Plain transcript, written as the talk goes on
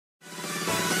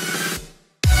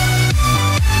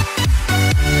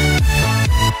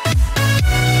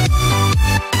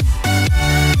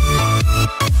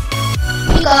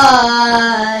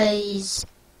guys,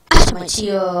 Atomites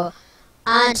here,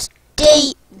 and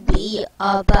today we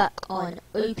are back on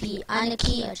OP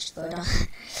Anarchy. I just wrote down.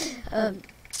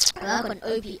 Back on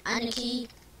OP Anarchy.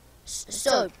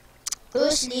 So,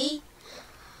 firstly,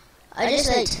 I just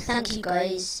like to thank you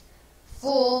guys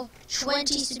for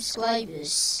 20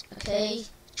 subscribers. Okay,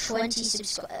 20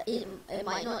 subscribers. It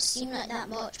might not seem like that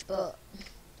much, but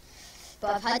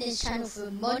I've had this channel for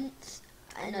a month.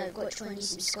 And I've got 20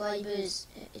 subscribers.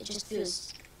 It just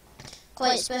feels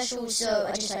quite special, so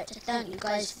I just like to thank you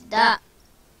guys for that.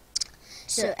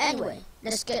 So anyway,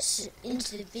 let's get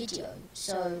into the video.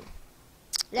 So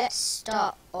let's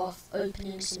start off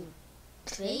opening some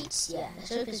crates. Yeah,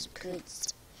 let's open some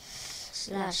crates.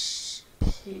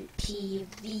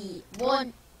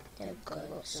 /PV1. There we go,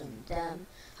 got some of them.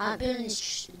 I haven't been on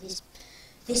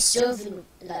this server in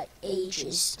like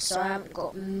ages, so I haven't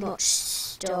got much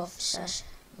stuff.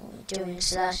 What we're doing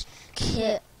 /keys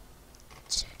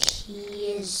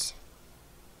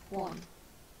 1.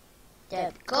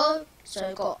 There we go. So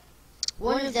I got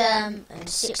one of them and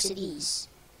 6 of these.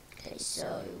 Okay,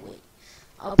 so wait,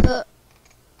 I'll put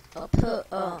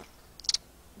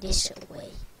this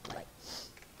away. Right.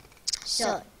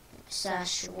 So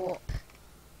 /warp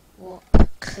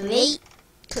crate.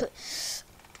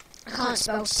 I can't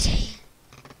spell today.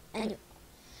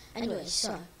 Anyway,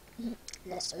 so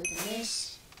let's open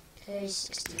this. Okay,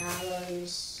 16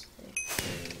 arrows.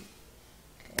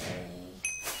 Okay.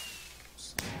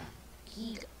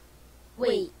 Giga.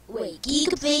 Wait,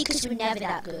 Giga Bakers were never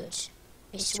that good.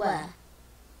 I swear.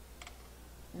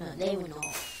 No, they were not.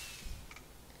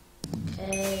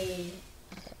 Okay.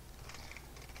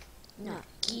 No,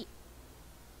 Giga.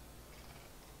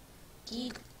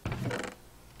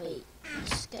 Wait,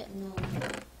 let's get no.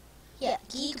 Yeah,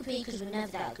 Giga Bakers were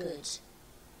never that good.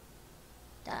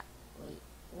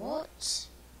 What?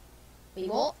 Wait,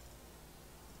 what?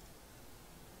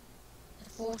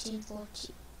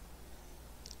 1440.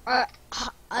 I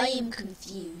am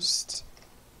confused.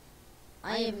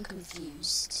 I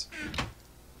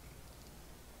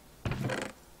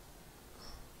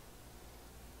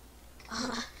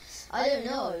don't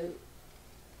know.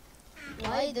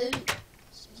 Why those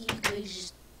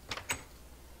just?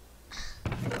 I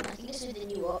think this is the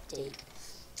new update.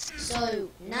 So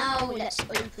now let's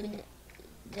open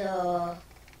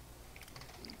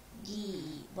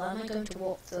why am I going to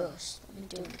walk first? What am I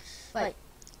doing? Right,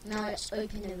 now let's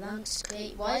open the ranks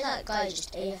crate. Why is that guy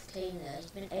just AFK in there?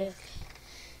 He's been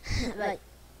AFK. Right,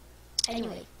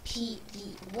 anyway,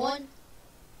 PV1.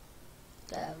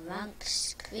 Got a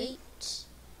ranks crate.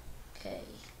 Okay,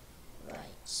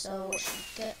 right, so what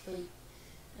should we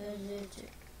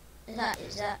get? That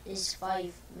is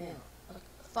 5 mil.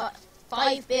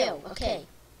 5 bill, okay,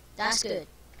 that's good.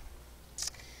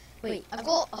 Wait, I've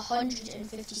got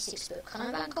 156, but can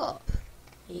I rank up?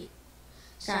 Wait,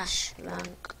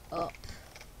 /rank up.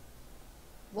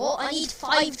 What? I need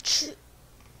 5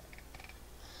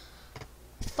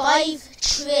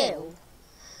 trill.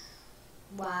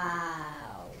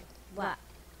 Wow.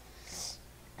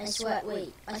 I swear.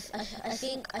 Wait. I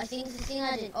think the thing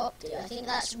I didn't update. I think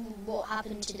that's what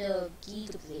happened to the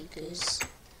Giga Breakers.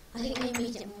 I think they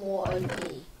made it more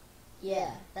OP.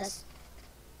 Yeah,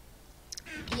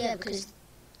 yeah, because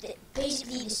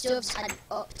basically the servers had an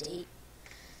update.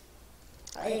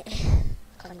 And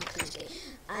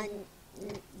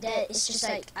it's just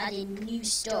like adding new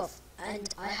stuff,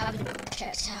 and I haven't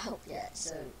checked out yet,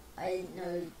 so I didn't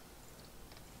know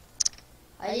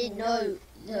I didn't know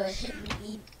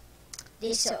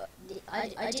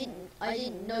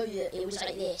that it was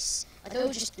like this. I thought it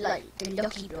was just like the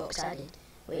lucky blocks added.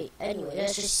 Wait, anyway,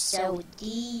 let's just sell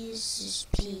these. This is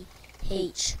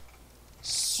PH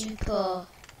Super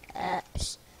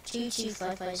Apps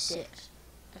 22556.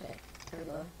 Okay, here we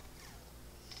go.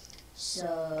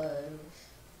 So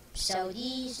sell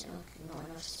these. Okay, not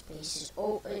enough spaces.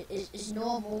 Oh, it's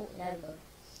normal. There we go.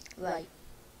 Right.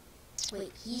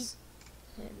 Wait, he's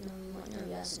no,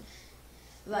 he hasn't.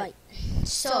 Right.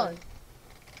 So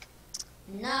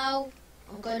now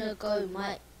I'm gonna go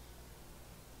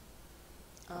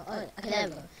okay, there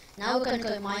we go. Now we're gonna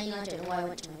go mining. I don't know why I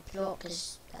went to my plot,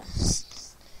 because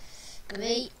that's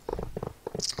great.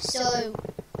 So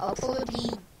I'll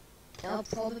probably.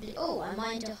 Oh, I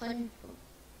mined 100.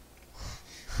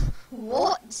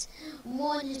 What?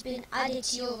 One has been added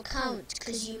to your account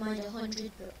because you mined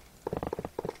 100.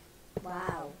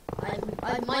 Wow.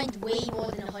 I've mined way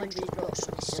more than 100 blocks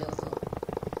on this server.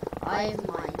 I've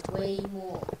mined way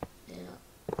more than.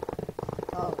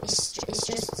 Oh, it's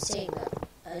just saying that.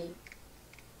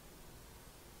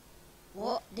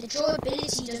 What? The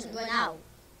durability doesn't run out.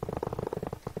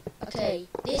 Okay. Okay,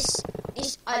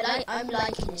 I'm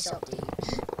liking this update.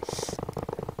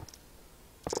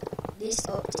 This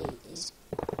update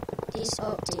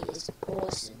is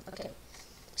awesome. Okay,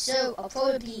 so I'll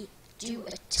probably do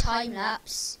a time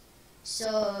lapse.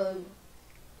 So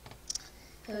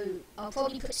I'll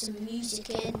probably put some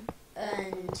music in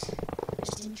and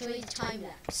just enjoy the time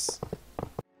lapse.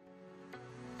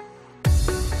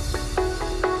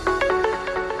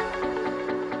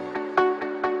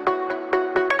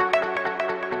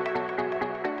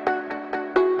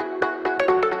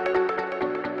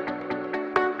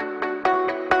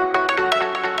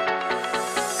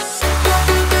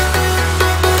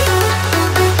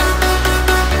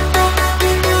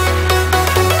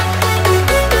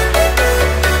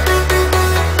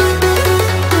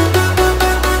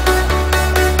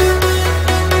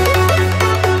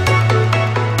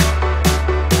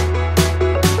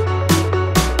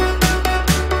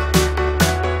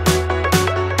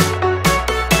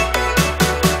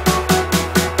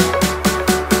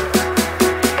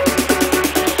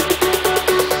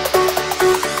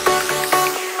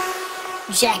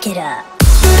 Jack it up.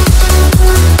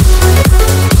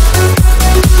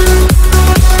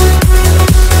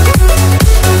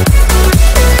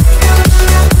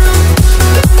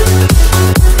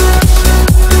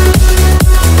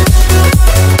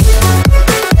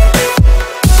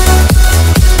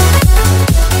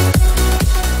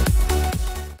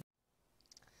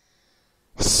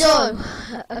 So,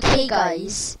 okay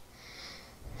guys,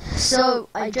 so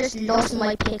I just lost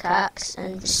my pickaxe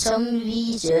and for some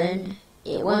reason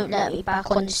it won't let me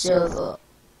back on the server.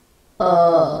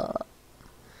 I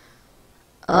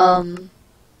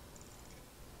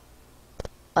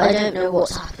don't know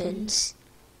what's happened.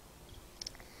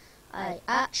 I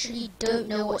actually don't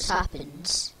know what's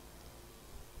happened.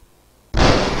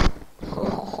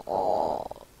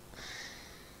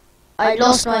 I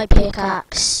lost my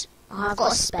pickaxe. I've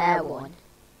got a spare one.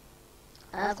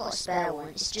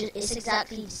 It's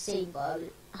exactly the same, but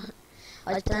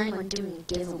I was planning on doing a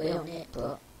giveaway on it,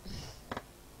 but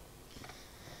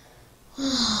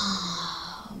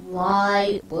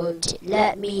why won't it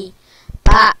let me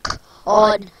back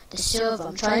on the server?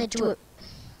 I'm trying to do it.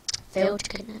 Failed to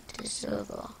connect to the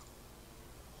server.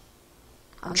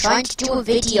 I'm trying to do a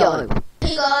video.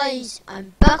 Hey guys,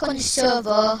 I'm back on the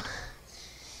server.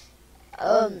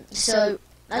 So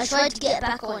I tried to get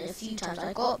back on it a few times.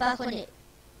 I got back on it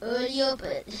earlier,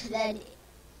 but then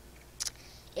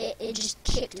it just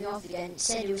kicked me off again. It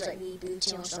said it was like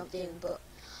rebooting or something, but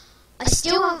I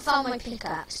still haven't found my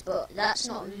pickaxe, but that's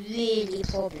not really a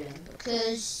problem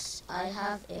because I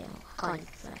have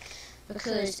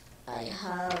because I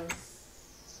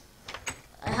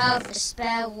have a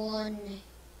spare one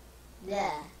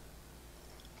there.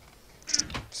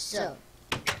 So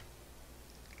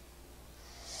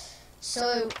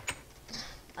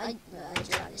I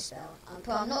just like this spell.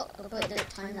 But I'm not gonna put the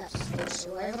time lapse first,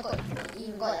 so I haven't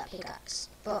even got that pickaxe.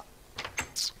 But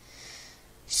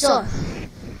so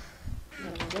what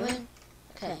am I doing?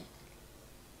 Okay.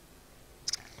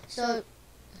 So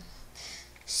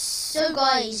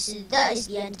guys, that is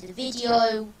the end of the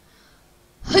video.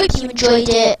 Hope you enjoyed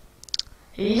it.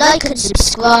 Like and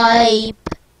subscribe,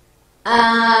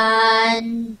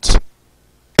 and